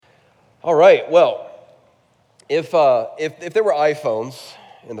All right, well, if there were iPhones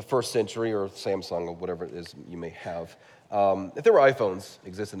in the first century, or Samsung, or whatever it is you may have, if there were iPhones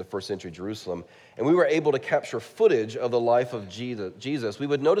exist in the first century Jerusalem, and we were able to capture footage of the life of Jesus, we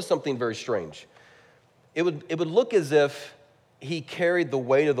would notice something very strange. It would look as if he carried the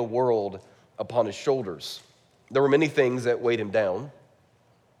weight of the world upon his shoulders. There were many things that weighed him down,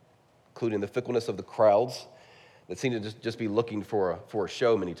 including the fickleness of the crowds that seemed to just be looking for a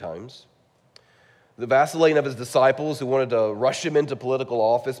show many times. The vacillating of his disciples who wanted to rush him into political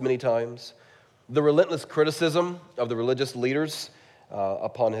office many times. The relentless criticism of the religious leaders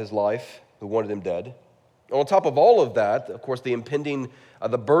upon his life who wanted him dead. And on top of all of that, of course, the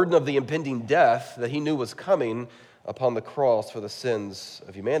burden of the impending death that he knew was coming upon the cross for the sins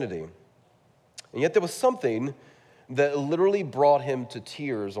of humanity. And yet there was something that literally brought him to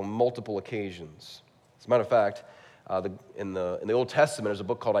tears on multiple occasions. As a matter of fact, in the Old Testament, there's a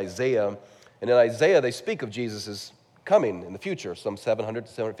book called Isaiah. And in Isaiah, they speak of Jesus' coming in the future, some 700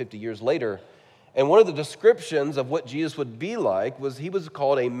 to 750 years later. And one of the descriptions of what Jesus would be like was he was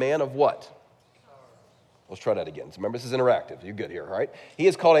called a man of what? Let's try that again. So remember, this is interactive. You're good here, all right? He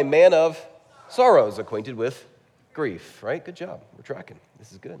is called a man of sorrows, acquainted with grief, right? Good job. We're tracking.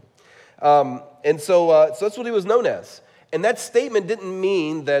 This is good. And so that's what he was known as. And that statement didn't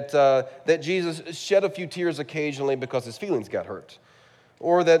mean that Jesus shed a few tears occasionally because his feelings got hurt.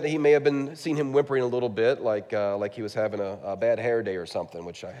 Or that he may have been seen him whimpering a little bit like he was having a bad hair day or something,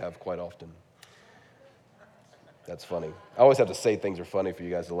 which I have quite often. That's funny. I always have to say things are funny for you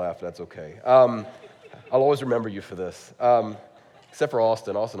guys to laugh. That's okay. I'll always remember you for this. Except for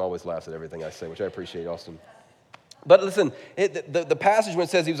Austin. Austin always laughs at everything I say, which I appreciate, Austin. But listen, the passage when it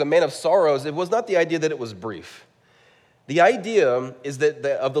says he was a man of sorrows, it was not the idea that it was brief. The idea is that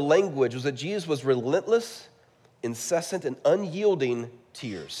of the language was that Jesus was relentless, incessant, and unyielding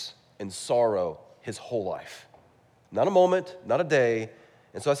tears and sorrow his whole life. Not a moment, not a day.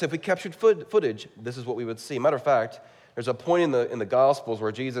 And so I said, if we captured footage, this is what we would see. Matter of fact, there's a point in the Gospels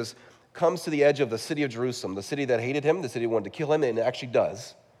where Jesus comes to the edge of the city of Jerusalem, the city that hated him, the city that wanted to kill him, and it actually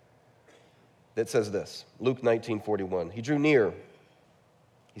does. That says this, Luke 19:41. He drew near.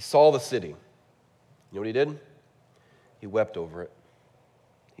 He saw the city. You know what he did? He wept over it.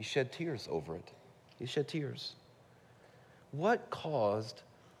 He shed tears over it. He shed tears. What caused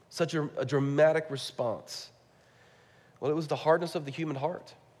such a dramatic response? Well, it was the hardness of the human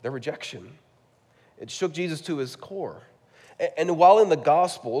heart, their rejection. It shook Jesus to his core. And while in the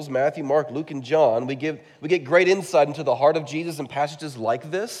Gospels, Matthew, Mark, Luke, and John, we get great insight into the heart of Jesus in passages like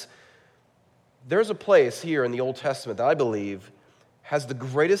this, there's a place here in the Old Testament that I believe has the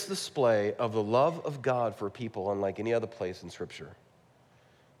greatest display of the love of God for people unlike any other place in Scripture.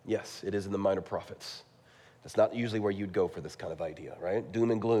 Yes, it is in the Minor Prophets. That's not usually where you'd go for this kind of idea, right? Doom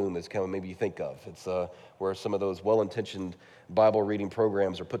and gloom is kind of maybe you think of. It's where some of those well-intentioned Bible reading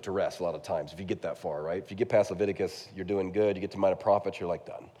programs are put to rest a lot of times, if you get that far, right? If you get past Leviticus, you're doing good. You get to Minor Prophets, you're like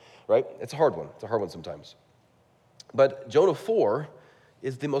done, right? It's a hard one. It's a hard one sometimes. But Jonah 4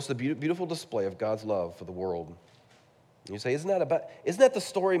 is the most beautiful display of God's love for the world. And you say, isn't that the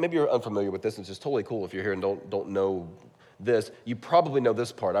story? Maybe you're unfamiliar with this, and it's just totally cool if you're here and don't know this. You probably know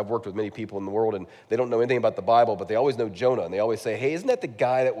this part. I've worked with many people in the world, and they don't know anything about the Bible, but they always know Jonah, and they always say, hey, isn't that the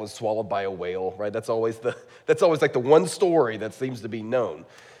guy that was swallowed by a whale, right? That's always like the one story that seems to be known.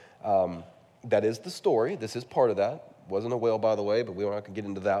 That is the story. This is part of that. Wasn't a whale, by the way, but we're not going to get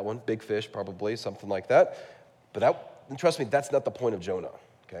into that one. Big fish, probably, something like that. And trust me, that's not the point of Jonah,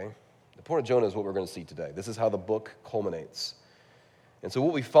 okay? The point of Jonah is what we're going to see today. This is how the book culminates. And so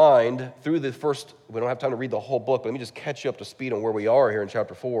what we find through the first, we don't have time to read the whole book, but let me just catch you up to speed on where we are here in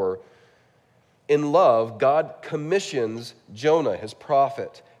chapter 4. In love, God commissions Jonah, his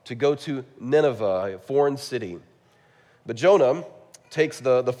prophet, to go to Nineveh, a foreign city. But Jonah takes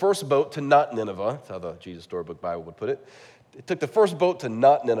the first boat to not Nineveh. That's how the Jesus Storybook Bible would put it. It took the first boat to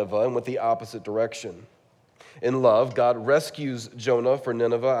not Nineveh and went the opposite direction. In love, God rescues Jonah for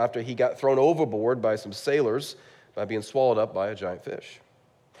Nineveh after he got thrown overboard by some sailors by being swallowed up by a giant fish.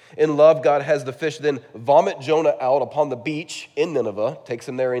 In love, God has the fish then vomit Jonah out upon the beach in Nineveh, takes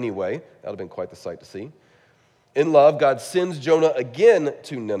him there anyway. That would have been quite the sight to see. In love, God sends Jonah again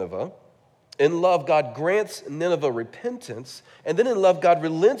to Nineveh. In love, God grants Nineveh repentance. And then in love, God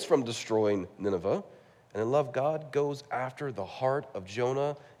relents from destroying Nineveh. And in love, God goes after the heart of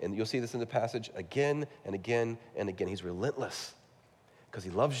Jonah. And you'll see this in the passage again and again and again. He's relentless because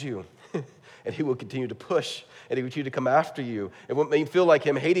he loves you. And he will continue to push. And he will continue to come after you. And what may feel like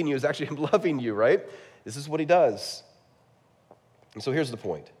him hating you is actually him loving you, right? This is what he does. And so here's the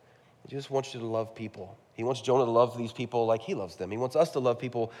point. He just wants you to love people. He wants Jonah to love these people like he loves them. He wants us to love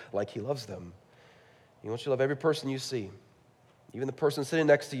people like he loves them. He wants you to love every person you see, even the person sitting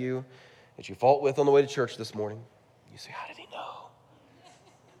next to you that you fought with on the way to church this morning. You say, how did he know?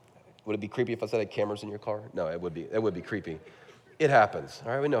 Would it be creepy if I said I had cameras in your car? No, it would be. It would be creepy. It happens.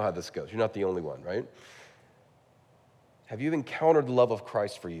 All right, we know how this goes. You're not the only one, right? Have you encountered the love of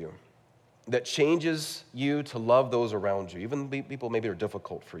Christ for you that changes you to love those around you, even people maybe are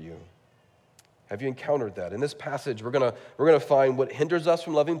difficult for you? Have you encountered that? In this passage, we're gonna find what hinders us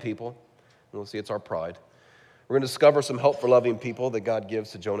from loving people, and we'll see it's our pride. We're going to discover some help for loving people that God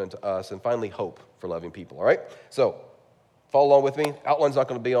gives to Jonah and to us, and finally hope for loving people, all right? So follow along with me. Outline's not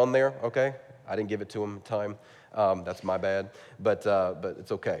going to be on there, okay? I didn't give it to him in time. That's my bad, but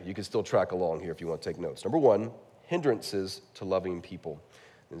it's okay. You can still track along here if you want to take notes. Number one, hindrances to loving people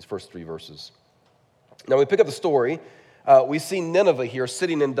in these first 3 verses. Now, we pick up the story. We see Nineveh here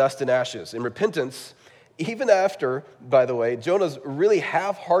sitting in dust and ashes. In repentance, even after, by the way, Jonah's really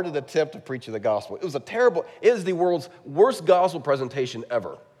half-hearted attempt to preach the gospel. It is the world's worst gospel presentation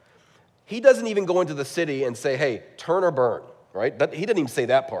ever. He doesn't even go into the city and say, hey, turn or burn, right? He didn't even say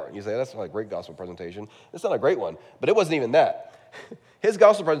that part. You say, that's not a great gospel presentation. It's not a great one, but it wasn't even that. His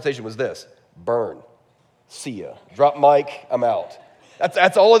gospel presentation was this: burn, see ya, drop mic, I'm out.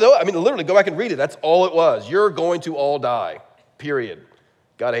 That's all it was. I mean, literally, go back and read it. That's all it was. You're going to all die, period.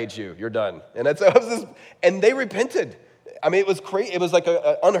 God hates you. You're done. And they repented. I mean, it was crazy. It was like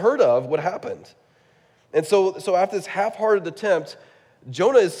unheard of what happened. And so after this half-hearted attempt,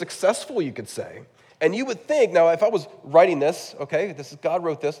 Jonah is successful, you could say. And you would think, now, if I was writing this, okay, God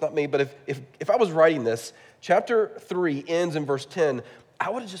wrote this, not me, but if I was writing this, chapter 3 ends in verse 10,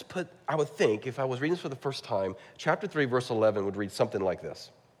 I would think, if I was reading this for the first time, chapter 3, verse 11 would read something like this.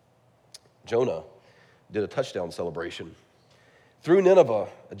 Jonah did a touchdown celebration. Through Nineveh,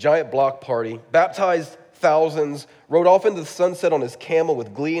 a giant block party, baptized thousands, rode off into the sunset on his camel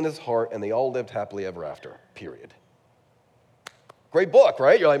with glee in his heart, and they all lived happily ever after, period. Great book,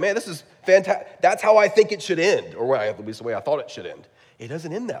 right? You're like, man, this is fantastic. That's how I think it should end, or at least the way I thought it should end. It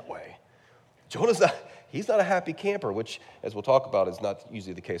doesn't end that way. He's not a happy camper, which, as we'll talk about, is not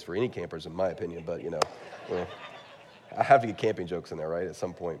usually the case for any campers, in my opinion, but, I have to get camping jokes in there, right, at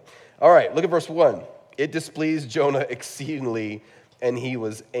some point. All right, look at verse 1. It displeased Jonah exceedingly, and he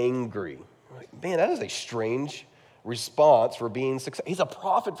was angry. Man, that is a strange response for being successful. He's a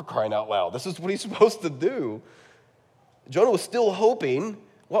prophet, for crying out loud. This is what he's supposed to do. Jonah was still hoping.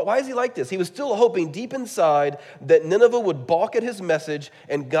 Why is he like this? He was still hoping deep inside that Nineveh would balk at his message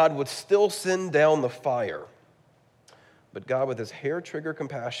and God would still send down the fire. But God, with his hair-trigger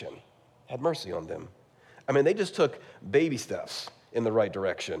compassion, had mercy on them. I mean, they just took baby steps in the right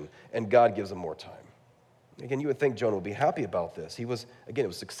direction, and God gives them more time. Again, you would think Jonah would be happy about this. It was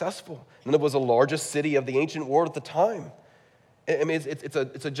successful. Nineveh was the largest city of the ancient world at the time. I mean,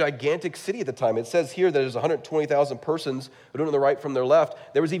 it's a gigantic city at the time. It says here that there's 120,000 persons who don't know the right from their left.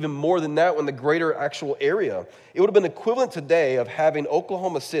 There was even more than that in the greater actual area. It would have been equivalent today of having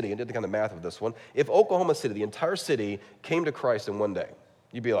Oklahoma City, and did the kind of math of this one, if Oklahoma City, the entire city, came to Christ in one day.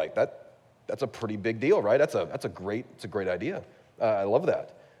 You'd be like, that's a pretty big deal, right? It's a great idea. I love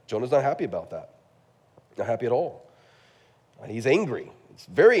that. Jonah's not happy about that. Not happy at all. He's angry. It's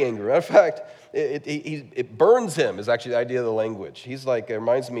very angry. Matter of fact, it burns him is actually the idea of the language. He's like, it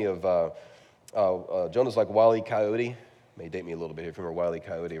reminds me of Jonah's like Wile E. Coyote. May date me a little bit if you remember Wile E.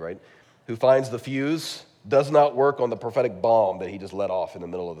 Coyote, right? Who finds the fuse, does not work on the prophetic bomb that he just let off in the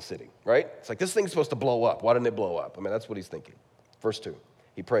middle of the city, right? It's like, this thing's supposed to blow up. Why didn't it blow up? I mean, that's what he's thinking. Verse 2,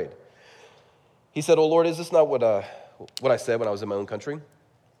 he prayed. He said, "Oh Lord, is this not what I said when I was in my own country?"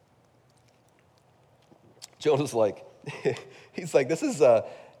 Jonah's like, he's like, this is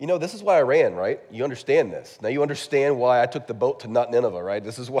why I ran, right? You understand this. Now you understand why I took the boat to not Nineveh, right?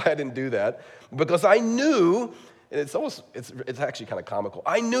 This is why I didn't do that. Because I knew, and it's actually kind of comical.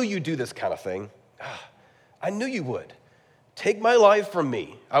 I knew you'd do this kind of thing. I knew you would. Take my life from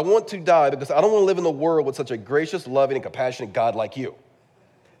me. I want to die because I don't want to live in the world with such a gracious, loving, and compassionate God like you.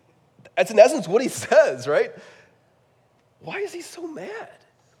 That's in essence what he says, right? Why is he so mad?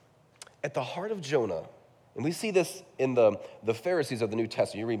 At the heart of Jonah, and we see this in the Pharisees of the New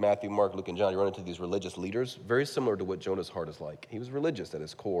Testament. You read Matthew, Mark, Luke, and John, you run into these religious leaders, very similar to what Jonah's heart is like. He was religious at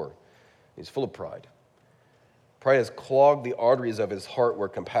his core. He's full of pride. Pride has clogged the arteries of his heart where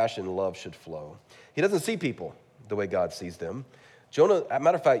compassion and love should flow. He doesn't see people the way God sees them. Jonah, as a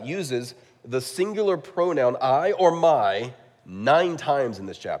matter of fact, uses the singular pronoun I or my 9 times in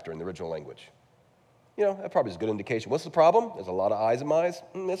this chapter in the original language. That probably is a good indication. What's the problem? There's a lot of I's and my's.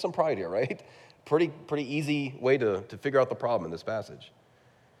 There's some pride here, right? Pretty easy way to figure out the problem in this passage.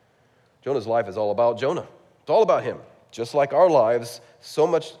 Jonah's life is all about Jonah. It's all about him. Just like our lives, so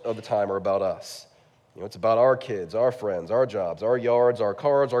much of the time are about us. It's about our kids, our friends, our jobs, our yards, our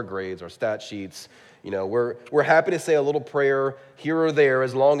cars, our grades, our stat sheets. We're happy to say a little prayer here or there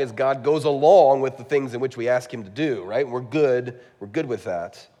as long as God goes along with the things in which we ask him to do, right? We're good with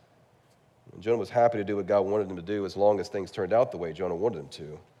that. And Jonah was happy to do what God wanted him to do as long as things turned out the way Jonah wanted them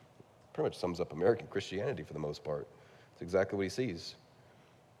to. Pretty much sums up American Christianity for the most part. It's exactly what he sees.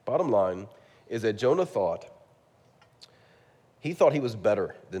 Bottom line is that Jonah thought he was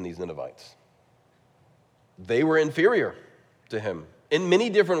better than these Ninevites. They were inferior to him in many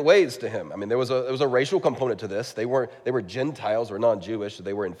different ways to him. I mean, there was a racial component to this. They were Gentiles or non-Jewish, so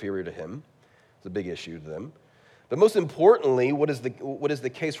they were inferior to him. It's a big issue to them. But most importantly, what is the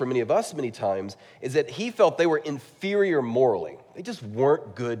case for many of us many times is that he felt they were inferior morally. They just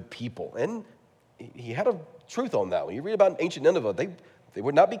weren't good people. And he had a truth on that. When you read about ancient Nineveh, they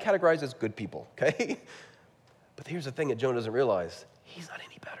would not be categorized as good people, okay? But here's the thing that Jonah doesn't realize. He's not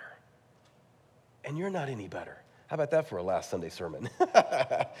any better. And you're not any better. How about that for a last Sunday sermon?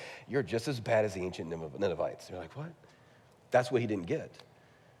 You're just as bad as the ancient Ninevites. You're like, what? That's what he didn't get.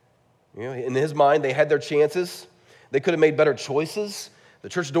 In his mind, they had their chances. They could have made better choices. The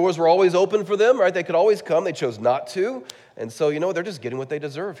church doors were always open for them, right? They could always come. They chose not to. And so, they're just getting what they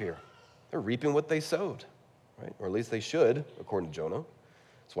deserve here. They're reaping what they sowed, right? Or at least they should, according to Jonah.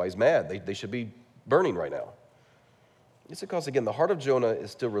 That's why he's mad. They should be burning right now. It's because, again, the heart of Jonah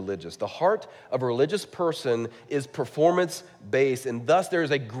is still religious. The heart of a religious person is performance-based, and thus there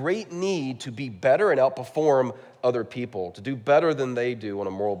is a great need to be better and outperform other people, to do better than they do on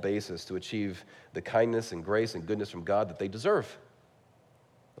a moral basis, to achieve the kindness and grace and goodness from God that they deserve.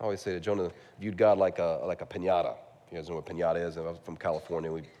 I always say that Jonah viewed God like a piñata. You guys know what piñata is? I'm from California.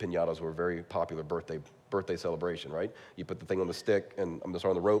 Piñatas were a very popular birthday celebration, right? You put the thing on the stick and on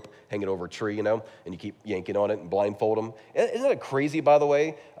the rope, hang it over a tree, and you keep yanking on it and blindfold them. Isn't that a crazy, by the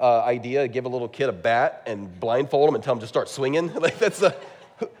way, idea to give a little kid a bat and blindfold him and tell him to start swinging? I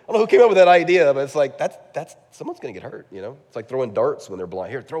don't know who came up with that idea, but it's like, that's someone's going to get hurt, It's like throwing darts when they're blind.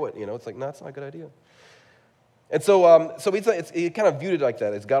 Here, throw it, It's like, no, it's not a good idea. And so he kind of viewed it like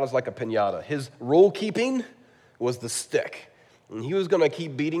that, as God is like a piñata. His rule keeping was the stick. And he was going to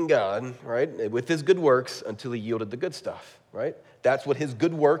keep beating God, right, with his good works until he yielded the good stuff, right? That's what his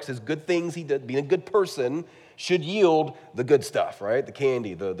good works, his good things he did, being a good person, should yield the good stuff, right? The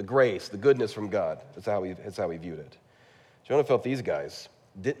candy, the grace, the goodness from God. That's how he viewed it. Jonah felt these guys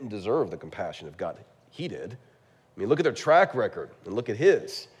didn't deserve the compassion of God. He did. I mean, look at their track record and look at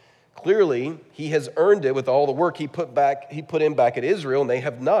his. Clearly, he has earned it with all the work he put in back at Israel, and they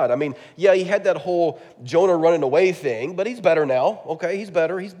have not. I mean, yeah, he had that whole Jonah running away thing, but he's better now. Okay, he's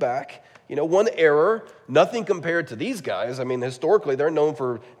better. He's back. One error, nothing compared to these guys. I mean, historically, they're known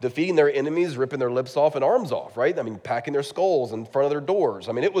for defeating their enemies, ripping their lips off and arms off, right? I mean, packing their skulls in front of their doors.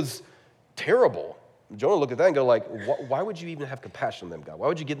 I mean, it was terrible. Jonah looked at that and go like, why would you even have compassion on them, God? Why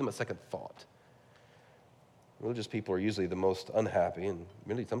would you give them a second thought? Religious people are usually the most unhappy and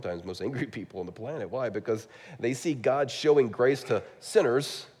really sometimes most angry people on the planet. Why? Because they see God showing grace to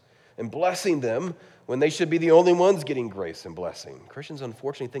sinners and blessing them when they should be the only ones getting grace and blessing. Christians,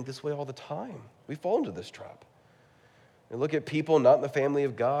 unfortunately, think this way all the time. We fall into this trap. They look at people not in the family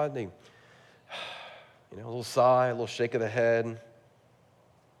of God. They, a little sigh, a little shake of the head,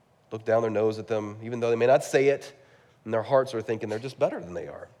 look down their nose at them, even though they may not say it, and their hearts are thinking they're just better than they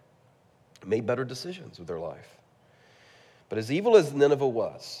are. Made better decisions with their life. But as evil as Nineveh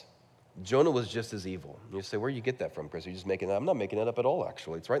was, Jonah was just as evil. And you say, where do you get that from, Chris? Are you just making it up? I'm not making it up at all,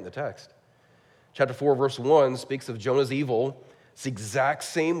 actually. It's right in the text. Chapter 4, verse 1 speaks of Jonah's evil. It's the exact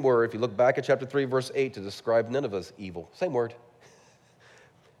same word. If you look back at chapter 3, verse 8 to describe Nineveh's evil. Same word.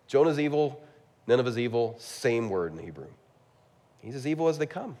 Jonah's evil, Nineveh's evil, same word in Hebrew. He's as evil as they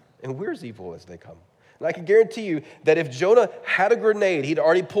come. And we're as evil as they come. And I can guarantee you that if Jonah had a grenade, he'd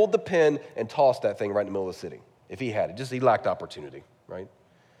already pulled the pin and tossed that thing right in the middle of the city. If he had it. He lacked opportunity, right?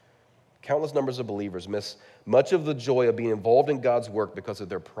 Countless numbers of believers miss much of the joy of being involved in God's work because of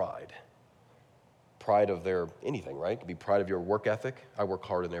their pride. Pride of their anything, right? It could be pride of your work ethic. I work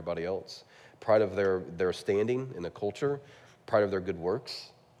harder than everybody else. Pride of their standing in the culture. Pride of their good works.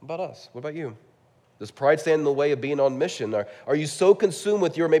 What about us? What about you? Does pride stand in the way of being on mission? Are you so consumed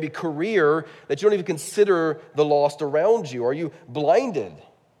with your maybe career that you don't even consider the lost around you? Are you blinded,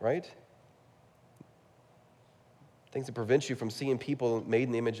 right? Things that prevent you from seeing people made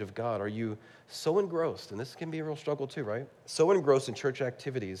in the image of God. Are you so engrossed, and this can be a real struggle too, right? So engrossed in church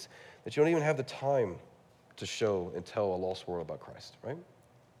activities that you don't even have the time to show and tell a lost world about Christ, right?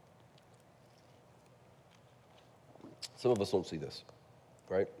 Some of us don't see this.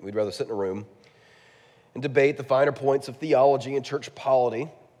 right? We'd rather sit in a room and debate the finer points of theology and church polity.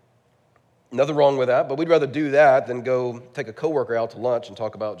 Nothing wrong with that, but we'd rather do that than go take a coworker out to lunch and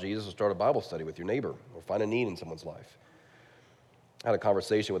talk about Jesus or start a Bible study with your neighbor or find a need in someone's life. I had a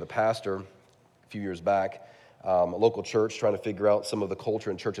conversation with a pastor a few years back, a local church, trying to figure out some of the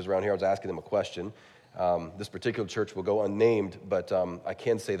culture in churches around here. I was asking them a question. This particular church will go unnamed, but I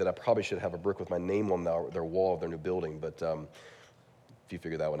can say that I probably should have a brick with my name on their wall of their new building, but if you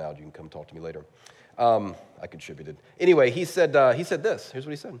figure that one out, you can come talk to me later. I contributed. Anyway, he said this. Here's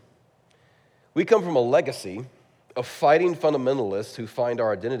what he said. We come from a legacy of fighting fundamentalists who find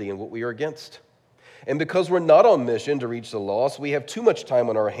our identity in what we are against. And because we're not on mission to reach the lost, we have too much time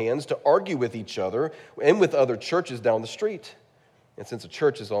on our hands to argue with each other and with other churches down the street. And since a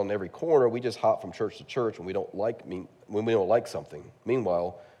church is on every corner, we just hop from church to church when we don't like something.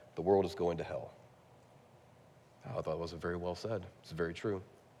 Meanwhile, the world is going to hell. I thought it was very well said. It's very true.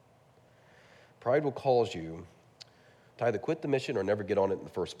 Pride will cause you to either quit the mission or never get on it in the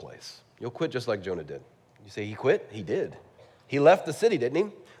first place. You'll quit just like Jonah did. You say he quit? He did. He left the city, didn't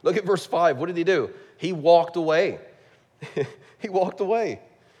he? Look at verse 5. What did he do? He walked away. He walked away.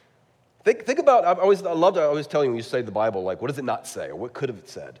 Think about, I love to always tell you when you say the Bible, like, what does it not say, or what could have it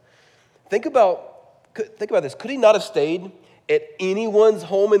said? Think about this. Could he not have stayed at anyone's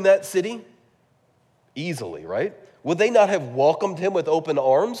home in that city? Easily, right? Would they not have welcomed him with open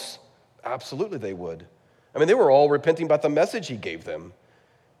arms? Absolutely they would. I mean, they were all repenting about the message he gave them.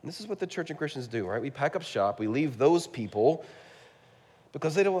 And this is what the church and Christians do, right? We pack up shop, we leave those people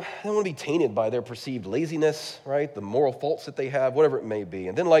because they don't want to be tainted by their perceived laziness, right? The moral faults that they have, whatever it may be.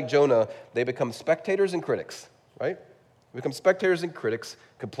 And then like Jonah, they become spectators and critics, right? They become spectators and critics,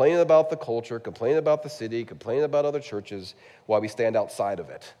 complaining about the culture, complaining about the city, complaining about other churches while we stand outside of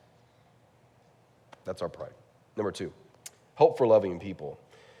it. That's our pride. Number 2, hope for loving people.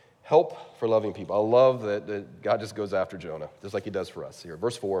 Help for loving people. I love that God just goes after Jonah, just like he does for us here.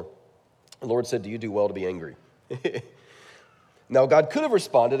 Verse 4, the Lord said, do you do well to be angry? Now, God could have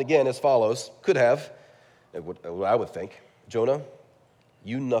responded, again, as follows. Could have, what I would think. Jonah,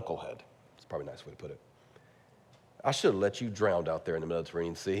 you knucklehead. It's probably a nice way to put it. I should have let you drown out there in the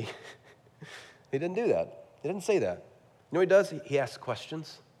Mediterranean Sea. He didn't do that. He didn't say that. You know what he does? He asks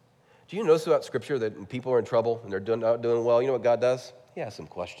questions. Do you notice throughout Scripture that when people are in trouble and they're not doing well, you know what God does? He asks them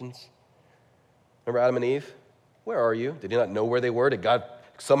questions. Remember Adam and Eve? Where are you? Did he not know where they were? Did God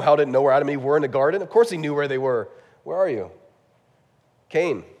somehow didn't know where Adam and Eve were in the garden? Of course he knew where they were. Where are you?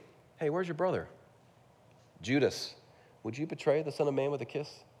 Cain, hey, where's your brother? Judas, would you betray the Son of Man with a kiss?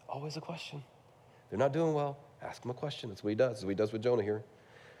 Always a question. They're not doing well. Ask him a question. That's what he does. That's what he does with Jonah here.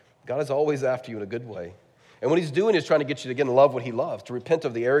 God is always after you in a good way. And what he's doing is trying to get you to, again, love what he loves, to repent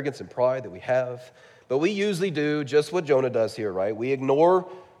of the arrogance and pride that we have. But we usually do just what Jonah does here, right? We ignore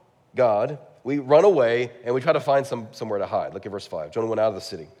God, we run away, and we try to find somewhere to hide. Look at verse 5. Jonah went out of the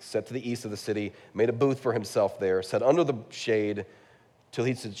city, set to the east of the city, made a booth for himself there, sat under the shade till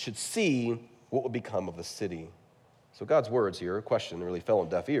he should see what would become of the city. So God's words here, a question, really fell on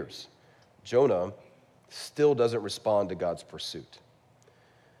deaf ears. Jonah still doesn't respond to God's pursuit.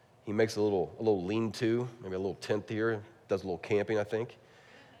 He makes a little lean-to, maybe a little tent here, does a little camping, I think.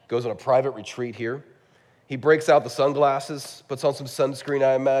 Goes on a private retreat here. He breaks out the sunglasses, puts on some sunscreen,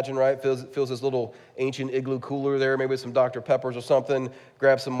 I imagine, right? Fills his little ancient igloo cooler there, maybe with some Dr. Peppers or something.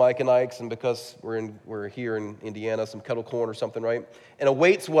 Grabs some Mike and Ike's, and because we're here in Indiana, some kettle corn or something, right? And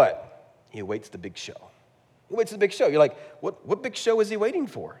awaits what? He awaits the big show. He waits the big show. You're like, what big show is he waiting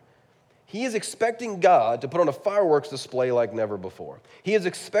for? He is expecting God to put on a fireworks display like never before. He is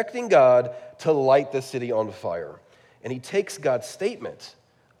expecting God to light the city on fire. And he takes God's statement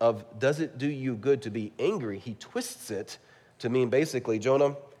of, does it do you good to be angry? He twists it to mean basically,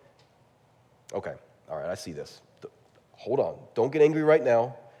 Jonah, okay, all right, I see this. Hold on. Don't get angry right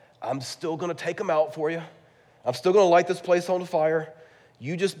now. I'm still going to take them out for you. I'm still going to light this place on fire.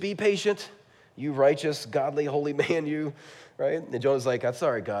 You just be patient. You righteous, godly, holy man, you, right? And Jonah's like, that's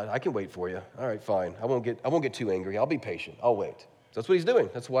all right, God. I can wait for you. All right, fine. I won't get too angry. I'll be patient. I'll wait. So that's what he's doing.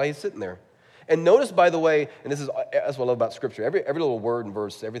 That's why he's sitting there. And notice, by the way, and that's what I love about Scripture, every little word and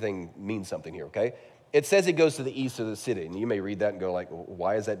verse, everything means something here, okay? It says he goes to the east of the city, and you may read that and go like, well,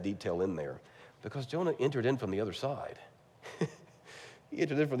 why is that detail in there? Because Jonah entered in from the other side. He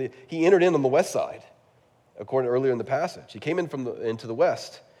entered in on the west side, according to earlier in the passage. He came in into the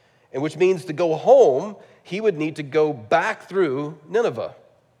west, and which means to go home, he would need to go back through Nineveh.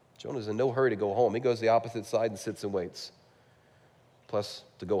 Jonah's in no hurry to go home. He goes the opposite side and sits and waits. Plus,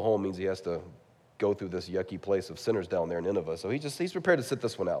 to go home means he has to go through this yucky place of sinners down there in Nineveh. So he's prepared to sit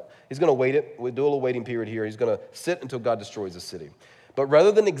this one out. He's going to wait it. We'll do a little waiting period here. He's going to sit until God destroys the city. But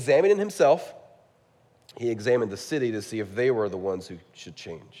rather than examining himself, he examined the city to see if they were the ones who should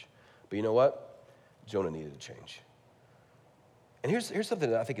change. But you know what? Jonah needed to change. And here's something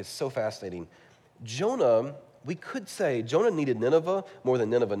that I think is so fascinating. Jonah, we could say Jonah needed Nineveh more than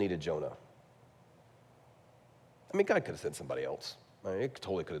Nineveh needed Jonah. I mean, God could have sent somebody else. I mean, it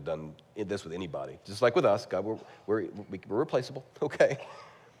totally could have done this with anybody. Just like with us, God, we're replaceable, okay?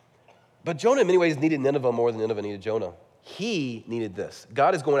 But Jonah, in many ways, needed Nineveh more than Nineveh needed Jonah. He needed this.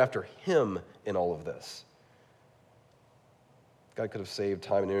 God is going after him in all of this. God could have saved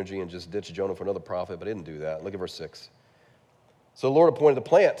time and energy and just ditched Jonah for another prophet, but he didn't do that. Look at verse 6. So the Lord appointed a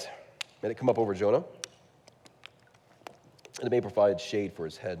plant, made it come up over Jonah, and it may provide shade for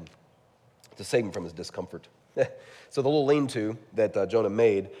his head to save him from his discomfort. So the little lean-to that Jonah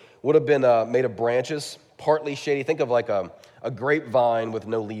made would have been made of branches, partly shady. Think of like a grapevine with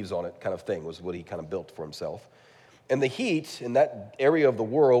no leaves on it kind of thing was what he kind of built for himself. And the heat in that area of the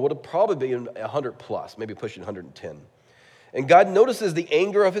world would have probably been 100 plus, maybe pushing 110. And God notices the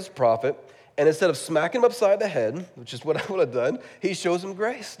anger of his prophet, and instead of smacking him upside the head, which is what I would have done, he shows him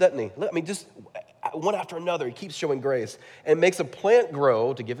grace, doesn't he? I mean, just one after another, he keeps showing grace and makes a plant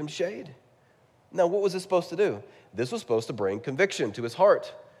grow to give him shade. Now, what was this supposed to do? This was supposed to bring conviction to his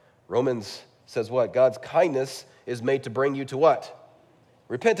heart. Romans says what? God's kindness is made to bring you to what?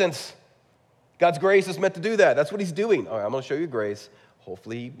 Repentance. God's grace is meant to do that. That's what he's doing. All right, I'm going to show you grace.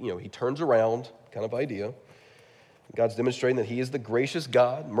 Hopefully, he turns around kind of idea. God's demonstrating that he is the gracious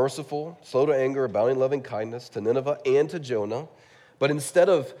God, merciful, slow to anger, abounding in loving kindness to Nineveh and to Jonah. But instead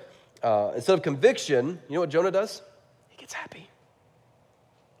of conviction, you know what Jonah does? He gets happy.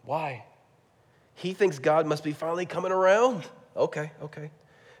 Why? He thinks God must be finally coming around. Okay.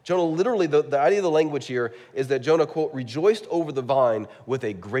 Jonah literally, the idea of the language here is that Jonah, quote, rejoiced over the vine with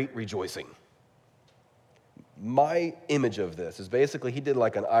a great rejoicing. My image of this is basically he did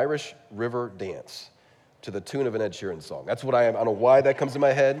like an Irish river dance to the tune of an Ed Sheeran song. That's what I am. I don't know why that comes in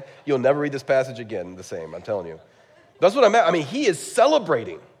my head. You'll never read this passage again the same, I'm telling you. That's what I'm at. I mean, he is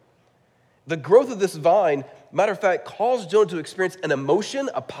celebrating. The growth of this vine, matter of fact, caused Jonah to experience an emotion,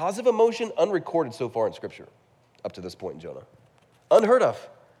 a positive emotion, unrecorded so far in Scripture, up to this point in Jonah. Unheard of.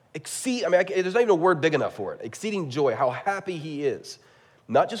 There's not even a word big enough for it. Exceeding joy, how happy he is.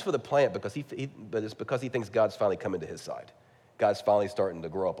 Not just for the plant, but it's because he thinks God's finally coming to his side. God's finally starting to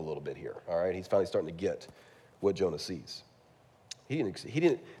grow up a little bit here, all right? He's finally starting to get what Jonah sees. He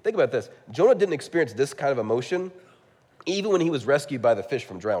didn't think about this. Jonah didn't experience this kind of emotion even when he was rescued by the fish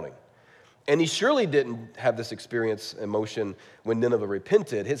from drowning. And he surely didn't have this emotion when Nineveh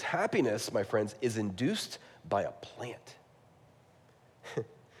repented. His happiness, my friends, is induced by a plant.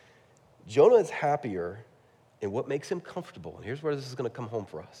 Jonah is happier in what makes him comfortable. And here's where this is going to come home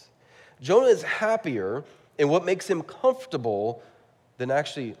for us. Jonah is happier in what makes him comfortable than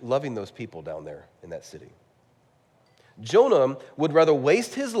actually loving those people down there in that city. Jonah would rather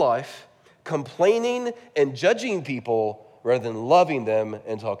waste his life complaining and judging people rather than loving them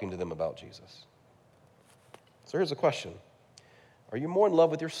and talking to them about Jesus. So here's a question. Are you more in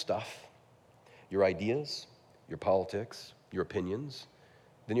love with your stuff, your ideas, your politics, your opinions,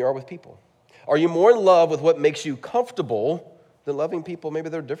 than you are with people? Are you more in love with what makes you comfortable than loving people maybe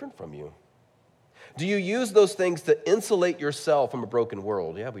they're different from you? Do you use those things to insulate yourself from a broken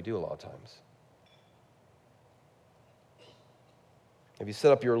world? Yeah, we do a lot of times. Have you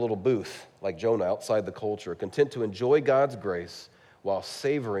set up your little booth like Jonah outside the culture, content to enjoy God's grace while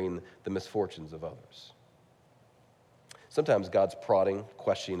savoring the misfortunes of others? Sometimes God's prodding,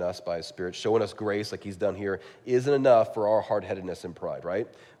 questioning us by his Spirit, showing us grace like he's done here, isn't enough for our hard-headedness and pride, right?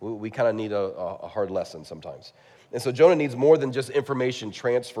 We kind of need a hard lesson sometimes. And so Jonah needs more than just information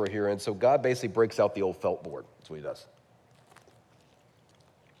transfer here, and so God basically breaks out the old felt board. That's what he does.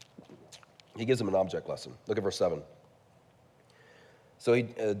 He gives him an object lesson. Look at verse 7. So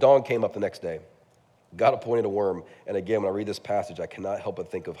dawn came up the next day. God appointed a worm. And again, when I read this passage, I cannot help but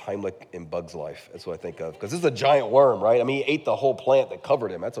think of Heimlich in Bug's Life. That's what I think of. Because this is a giant worm, right? I mean, he ate the whole plant that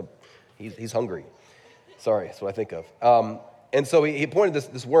covered him. He's hungry. Sorry, that's what I think of. And so he appointed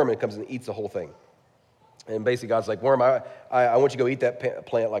this worm, and it comes and eats the whole thing. And basically, God's like, worm, I want you to go eat that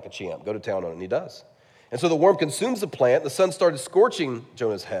plant like a champ. Go to town on it. And he does. And so the worm consumes the plant. The sun started scorching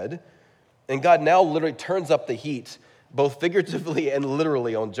Jonah's head. And God now literally turns up the heat, both figuratively and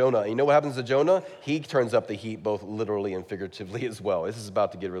literally, on Jonah. And you know what happens to Jonah? He turns up the heat both literally and figuratively as well. This is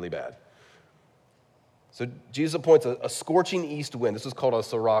about to get really bad. So Jesus appoints a scorching east wind. This is called a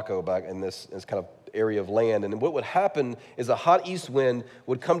sirocco back in this kind of area of land. And what would happen is a hot east wind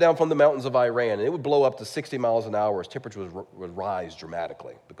would come down from the mountains of Iran, and it would blow up to 60 miles an hour as temperatures would rise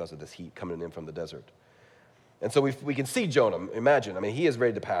dramatically because of this heat coming in from the desert. And so we can see Jonah, imagine. I mean, he is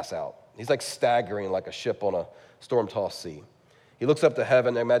ready to pass out. He's like staggering like a ship on a storm-tossed sea. He looks up to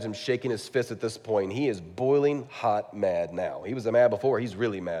heaven. I imagine him shaking his fist at this point. He is boiling hot mad now. He was mad before. He's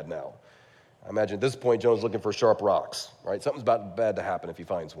really mad now. I imagine at this point, Jonah's looking for sharp rocks, right? Something's about bad to happen if he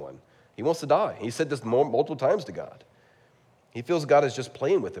finds one. He wants to die. He said this multiple times to God. He feels God is just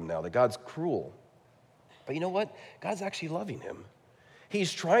playing with him now, that God's cruel. But you know what? God's actually loving him.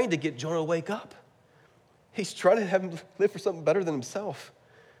 He's trying to get Jonah to wake up. He's trying to have him live for something better than himself.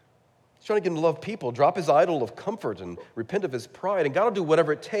 He's trying to get him to love people, drop his idol of comfort and repent of his pride. And God will do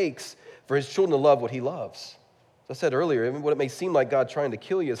whatever it takes for his children to love what he loves. As I said earlier, even what it may seem like God trying to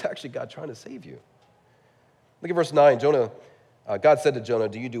kill you is actually God trying to save you. Look at verse 9. God said to Jonah,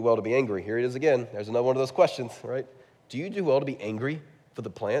 do you do well to be angry? Here it is again. There's another one of those questions, right? Do you do well to be angry for the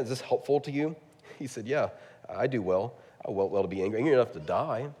plan? Is this helpful to you? He said, yeah, I do well. I will well to be angry enough to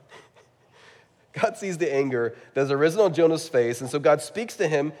die. God sees the anger that has arisen on Jonah's face, and so God speaks to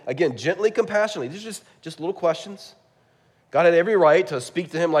him, again, gently, compassionately. These are just little questions. God had every right to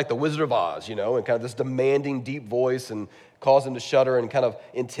speak to him like the Wizard of Oz, and kind of this demanding, deep voice and cause him to shudder and kind of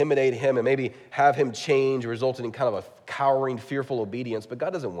intimidate him and maybe have him change, resulting in kind of a cowering, fearful obedience. But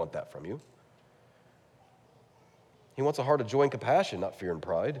God doesn't want that from you. He wants a heart of joy and compassion, not fear and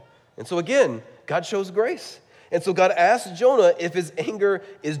pride. And so again, God shows grace. And so God asks Jonah if his anger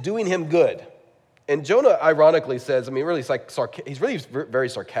is doing him good. And Jonah ironically says, really, he's really very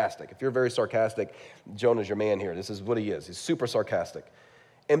sarcastic. If you're very sarcastic, Jonah's your man here. This is what he is. He's super sarcastic.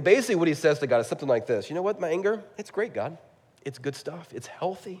 And basically what he says to God is something like this. You know what, my anger, it's great, God. It's good stuff. It's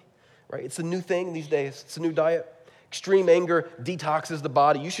healthy, right? It's a new thing these days. It's a new diet. Extreme anger detoxes the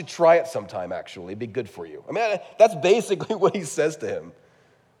body. You should try it sometime, actually. It'd be good for you. That's basically what he says to him.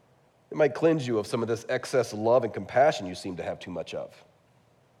 It might cleanse you of some of this excess love and compassion you seem to have too much of.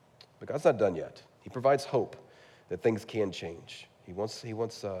 But God's not done yet. He provides hope that things can change. He wants.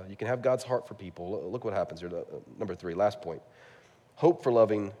 You can have God's heart for people. Look what happens here. Number 3, last point. Hope for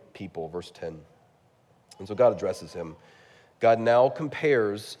loving people, verse 10. And so God addresses him. God now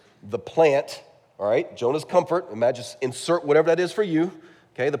compares the plant, all right, Jonah's comfort. Imagine, insert whatever that is for you.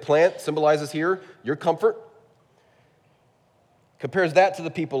 Okay, the plant symbolizes here your comfort. Compares that to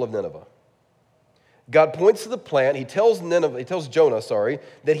the people of Nineveh. God points to the plant. He tells Jonah,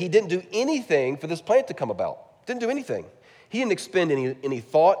 that he didn't do anything for this plant to come about. Didn't do anything. He didn't expend any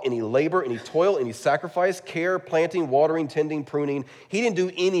thought, any labor, any toil, any sacrifice, care, planting, watering, tending, pruning. He didn't do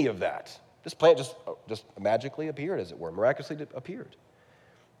any of that. This plant just magically appeared, as it were, miraculously appeared.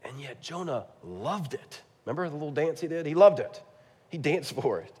 And yet Jonah loved it. Remember the little dance he did? He loved it. He danced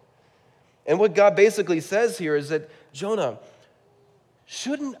for it. And what God basically says here is that, Jonah,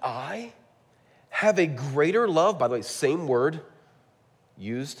 shouldn't I have a greater love? By the way, same word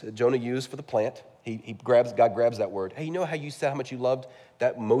Jonah used for the plant. God grabs that word. Hey, you know how you said how much you loved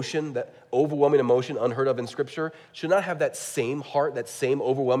that emotion, that overwhelming emotion unheard of in Scripture? Should not have that same heart, that same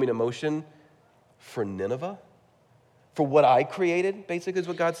overwhelming emotion for Nineveh? For what I created, basically is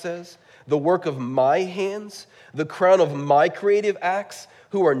what God says. The work of my hands, the crown of my creative acts,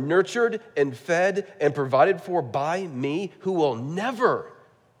 who are nurtured and fed and provided for by me, who will never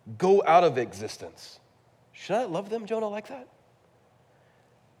go out of existence. Should I love them, Jonah, like that?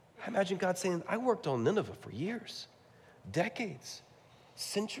 I imagine God saying, I worked on Nineveh for years, decades,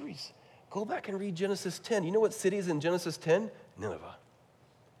 centuries. Go back and read Genesis 10. You know what city is in Genesis 10? Nineveh.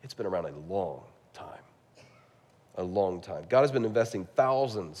 It's been around a long time. A long time. God has been investing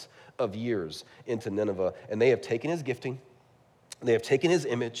thousands of years into Nineveh, and they have taken his gifting, they have taken his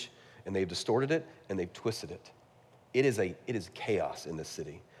image, and they've distorted it, and they've twisted it. It is chaos in this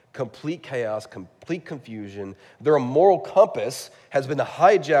city. Complete chaos, complete confusion. Their moral compass has been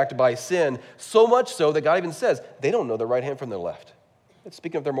hijacked by sin, so much so that God even says they don't know their right hand from their left.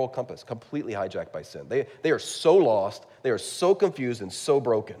 Speaking of their moral compass, completely hijacked by sin. They are so lost, they are so confused and so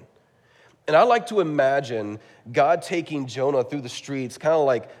broken. And I like to imagine God taking Jonah through the streets, kind of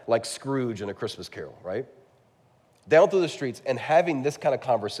like Scrooge in A Christmas Carol, right? Down through the streets and having this kind of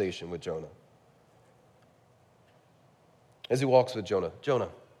conversation with Jonah. As he walks with Jonah, Jonah,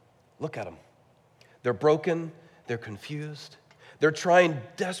 look at them. They're broken, they're confused. They're trying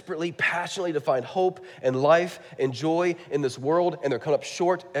desperately, passionately to find hope and life and joy in this world, and they're coming up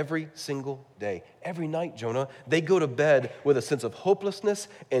short every single day. Every night, Jonah, they go to bed with a sense of hopelessness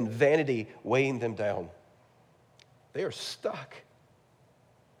and vanity weighing them down. They are stuck,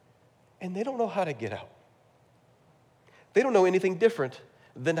 and they don't know how to get out. They don't know anything different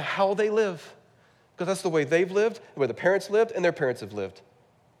than how they live, because that's the way they've lived, the way the parents lived, and their parents have lived.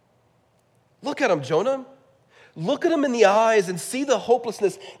 Look at them, Jonah. Look at them in the eyes and see the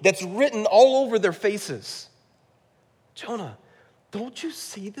hopelessness that's written all over their faces. Jonah, don't you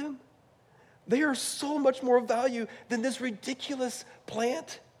see them? They are so much more value than this ridiculous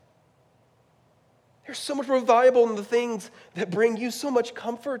plant. They're so much more valuable than the things that bring you so much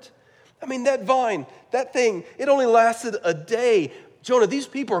comfort. I mean, that vine, that thing, it only lasted a day. Jonah, these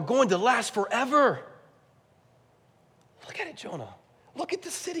people are going to last forever. Look at it, Jonah. Look at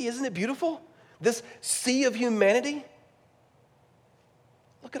the city. Isn't it beautiful? This sea of humanity.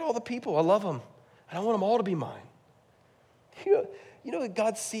 Look at all the people. I love them. And I want them all to be mine. You know that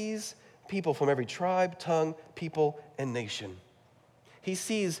God sees people from every tribe, tongue, people, and nation. He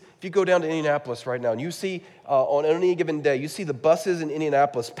sees, if you go down to Indianapolis right now, and you see on any given day, you see the buses in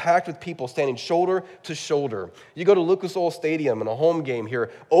Indianapolis packed with people standing shoulder to shoulder. You go to Lucas Oil Stadium in a home game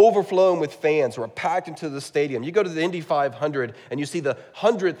here, overflowing with fans who are packed into the stadium. You go to the Indy 500, and you see the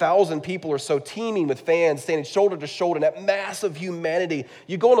 100,000 people or so teeming with fans standing shoulder to shoulder in that mass of humanity.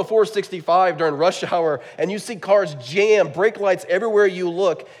 You go on the 465 during rush hour, and you see cars jammed, brake lights everywhere you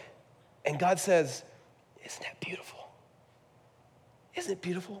look. And God says, isn't that beautiful? Isn't it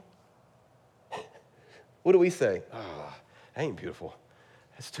beautiful? What do we say? Oh, that ain't beautiful.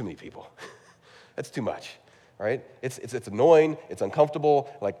 That's too many people. That's too much, right? It's annoying. It's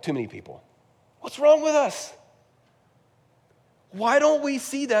uncomfortable. Like too many people. What's wrong with us? Why don't we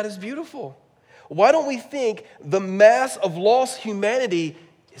see that as beautiful? Why don't we think the mass of lost humanity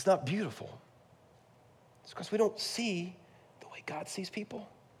is not beautiful? It's because we don't see the way God sees people.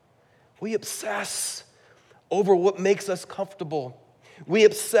 We obsess over what makes us comfortable. We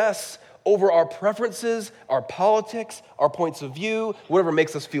obsess over our preferences, our politics, our points of view, whatever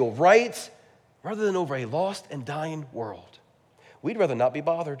makes us feel right, rather than over a lost and dying world. We'd rather not be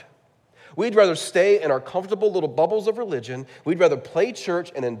bothered. We'd rather stay in our comfortable little bubbles of religion. We'd rather play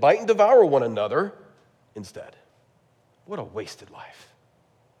church and then bite and devour one another instead. What a wasted life.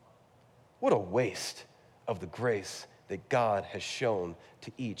 What a waste of the grace that God has shown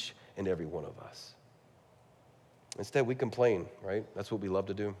to each and every one of us. Instead, we complain, right? That's what we love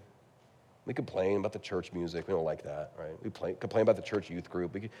to do. We complain about the church music. We don't like that, right? We complain about the church youth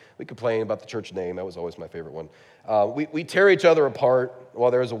group. We complain about the church name. That was always my favorite one. We tear each other apart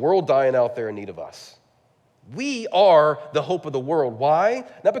while there is a world dying out there in need of us. We are the hope of the world. Why?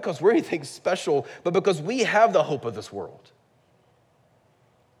 Not because we're anything special, but because we have the hope of this world.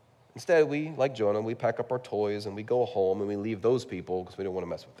 Instead, we, like Jonah, we pack up our toys and we go home and we leave those people because we don't want to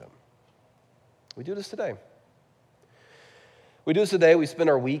mess with them. We do this today. We do this today. We spend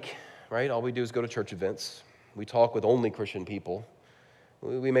our week, right? All we do is go to church events. We talk with only Christian people.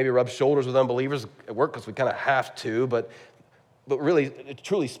 We maybe rub shoulders with unbelievers at work because we kind of have to, but really,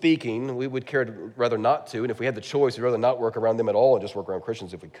 truly speaking, we would care to rather not to. And if we had the choice, we'd rather not work around them at all and just work around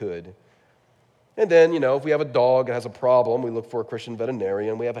Christians if we could. And then, if we have a dog that has a problem, we look for a Christian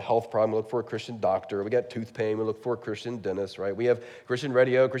veterinarian. We have a health problem, we look for a Christian doctor. We got tooth pain, we look for a Christian dentist, right? We have Christian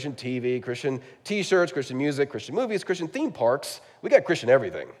radio, Christian TV, Christian t-shirts, Christian music, Christian movies, Christian theme parks. We got Christian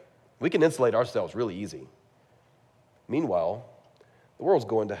everything. We can insulate ourselves really easy. Meanwhile, the world's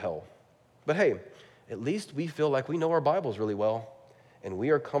going to hell. But hey, at least we feel like we know our Bibles really well, and we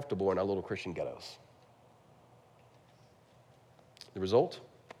are comfortable in our little Christian ghettos. The result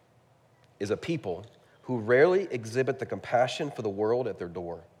is a people who rarely exhibit the compassion for the world at their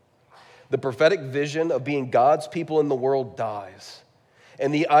door. The prophetic vision of being God's people in the world dies.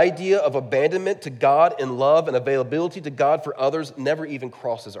 And the idea of abandonment to God in love and availability to God for others never even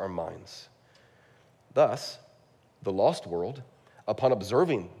crosses our minds. Thus, the lost world, upon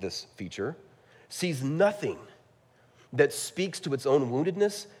observing this feature, sees nothing that speaks to its own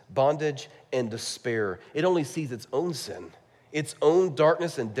woundedness, bondage, and despair. It only sees its own sin, its own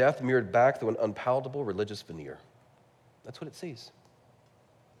darkness and death mirrored back through an unpalatable religious veneer. That's what it sees.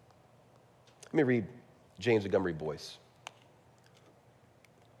 Let me read James Montgomery Boyce.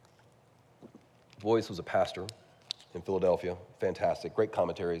 Boyce was a pastor in Philadelphia. Fantastic. Great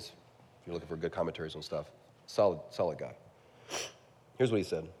commentaries. If you're looking for good commentaries on stuff. Solid guy. Here's what he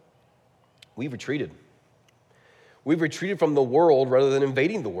said. We've retreated. We've retreated from the world rather than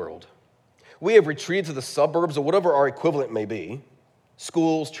invading the world. We have retreated to the suburbs or whatever our equivalent may be.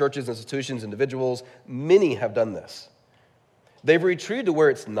 Schools, churches, institutions, individuals, many have done this. They've retreated to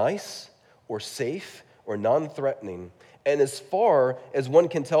where it's nice or safe or non-threatening. And as far as one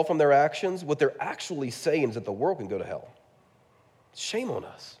can tell from their actions, what they're actually saying is that the world can go to hell. Shame on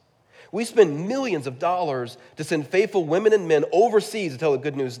us. We spend millions of dollars to send faithful women and men overseas to tell the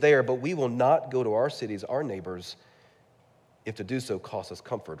good news there, but we will not go to our cities, our neighbors, if to do so costs us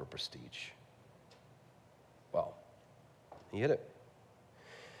comfort or prestige. Wow, he hit it.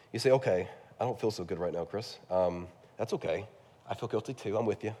 You say, okay, I don't feel so good right now, Chris. That's okay. I feel guilty too. I'm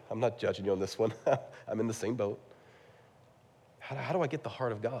with you. I'm not judging you on this one. I'm in the same boat. how do I get the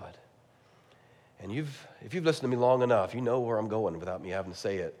heart of God? And if you've listened to me long enough, you know where I'm going without me having to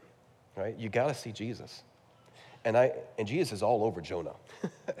say it, right? You got to see Jesus. And Jesus is all over Jonah.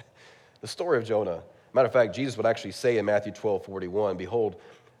 The story of Jonah. Matter of fact, Jesus would actually say in Matthew 12:41, behold,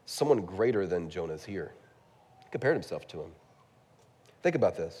 someone greater than Jonah is here. He compared himself to him. Think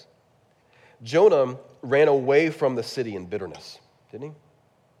about this. Jonah ran away from the city in bitterness, didn't he?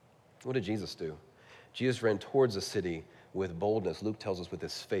 What did Jesus do? Jesus ran towards the city with boldness. Luke tells us with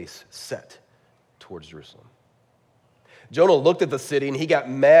his face set towards Jerusalem. Jonah looked at the city and he got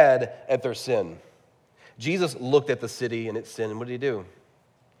mad at their sin. Jesus looked at the city and its sin, and what did he do?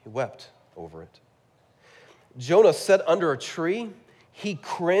 He wept over it. Jonah sat under a tree. He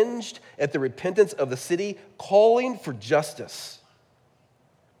cringed at the repentance of the city, calling for justice.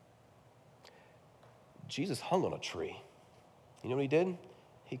 Jesus hung on a tree. You know what he did?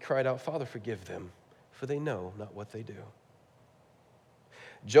 He cried out, Father, forgive them, for they know not what they do.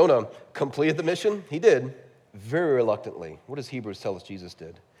 Jonah completed the mission. He did, very reluctantly. What does Hebrews tell us Jesus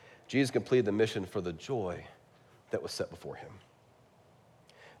did? Jesus completed the mission for the joy that was set before him.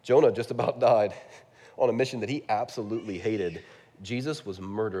 Jonah just about died on a mission that he absolutely hated. Jesus was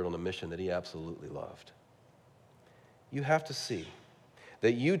murdered on a mission that he absolutely loved. You have to see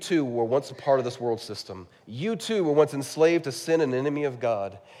that you too were once a part of this world system. You too were once enslaved to sin and an enemy of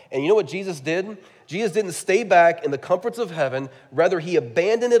God. And you know what Jesus did? Jesus didn't stay back in the comforts of heaven. Rather, he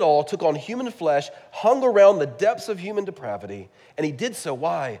abandoned it all, took on human flesh, hung around the depths of human depravity. And he did so,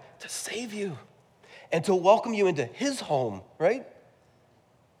 why? To save you and to welcome you into his home, right?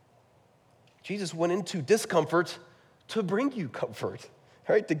 Jesus went into discomfort to bring you comfort,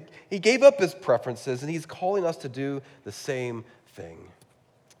 right? He gave up his preferences, and he's calling us to do the same thing.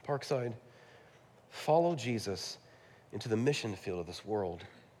 Parkside, follow Jesus into the mission field of this world.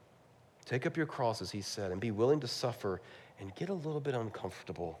 Take up your cross, as he said, and be willing to suffer and get a little bit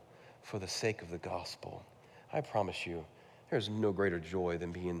uncomfortable for the sake of the gospel. I promise you, there's no greater joy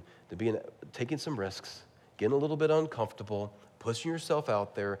than taking some risks, getting a little bit uncomfortable, pushing yourself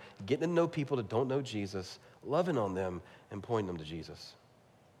out there, getting to know people that don't know Jesus, loving on them, and pointing them to Jesus.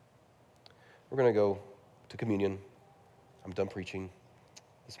 We're going to go to communion. I'm done preaching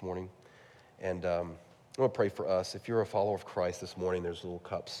this morning. And I want to pray for us. If you're a follower of Christ this morning, there's little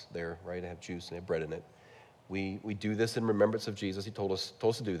cups there, right? They have juice and they have bread in it. We do this in remembrance of Jesus. He told us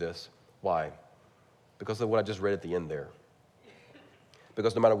to do this. Why? Because of what I just read at the end there.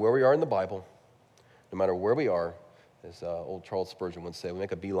 Because no matter where we are in the Bible, no matter where we are, as old Charles Spurgeon would say, we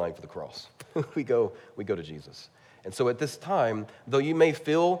make a beeline for the cross. we go to Jesus. And so at this time, though you may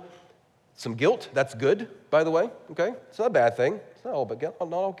feel some guilt, that's good, by the way, okay? It's not a bad thing. It's not all but guilt.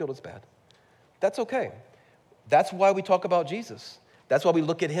 Not all guilt is bad. That's okay. That's why we talk about Jesus. That's why we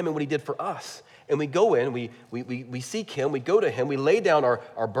look at him and what he did for us. And we go in, we seek him, we go to him, we lay down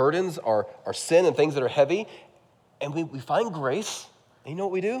our burdens, our sin and things that are heavy, and we find grace. And you know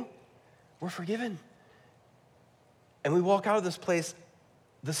what we do? We're forgiven. And we walk out of this place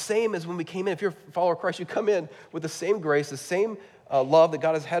the same as when we came in. If you're a follower of Christ, you come in with the same grace, the same love that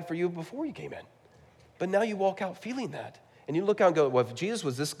God has had for you before you came in. But now you walk out feeling that. And you look out and go, well, if Jesus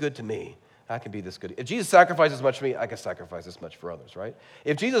was this good to me, I can be this good. If Jesus sacrificed as much for me, I can sacrifice this much for others, right?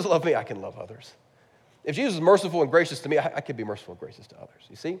 If Jesus loved me, I can love others. If Jesus is merciful and gracious to me, I can be merciful and gracious to others.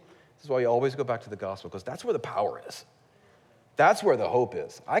 You see? This is why you always go back to the gospel, because that's where the power is. That's where the hope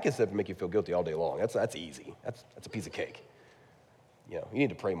is. I can sit up and make you feel guilty all day long. That's easy. That's a piece of cake. You know, you need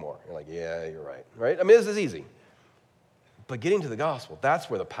to pray more. You're like, yeah, you're right? I mean, this is easy. But getting to the gospel, that's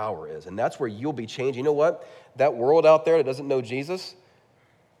where the power is, and that's where you'll be changed. You know what? That world out there that doesn't know Jesus,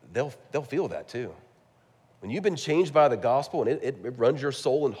 they'll feel that too. When you've been changed by the gospel and it runs your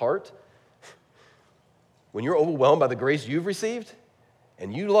soul and heart, when you're overwhelmed by the grace you've received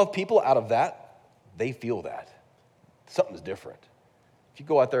and you love people out of that, they feel that. Something's different. If you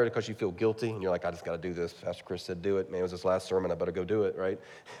go out there because you feel guilty and you're like, I just got to do this. Pastor Chris said do it. Man, it was his last sermon. I better go do it, right?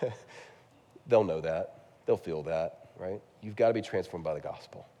 They'll know that. They'll feel that, right? You've got to be transformed by the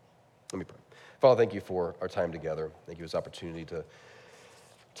gospel. Let me pray. Father, thank you for our time together. Thank you for this opportunity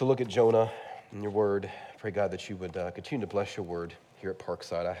to look at Jonah and your word. Pray, God, that you would continue to bless your word here at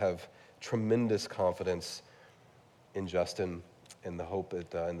Parkside. I have tremendous confidence in Justin and the hope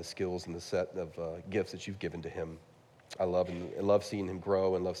that, and the skills and the set of gifts that you've given to him. I love seeing him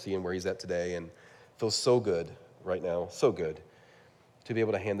grow and love seeing where he's at today, and it feels so good right now, so good to be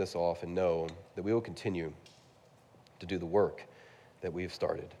able to hand this off and know that we will continue to do the work that we've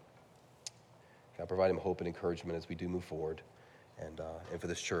started. God, provide him hope and encouragement as we do move forward, and for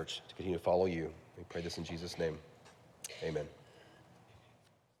this church to continue to follow you. We pray this in Jesus' name. Amen.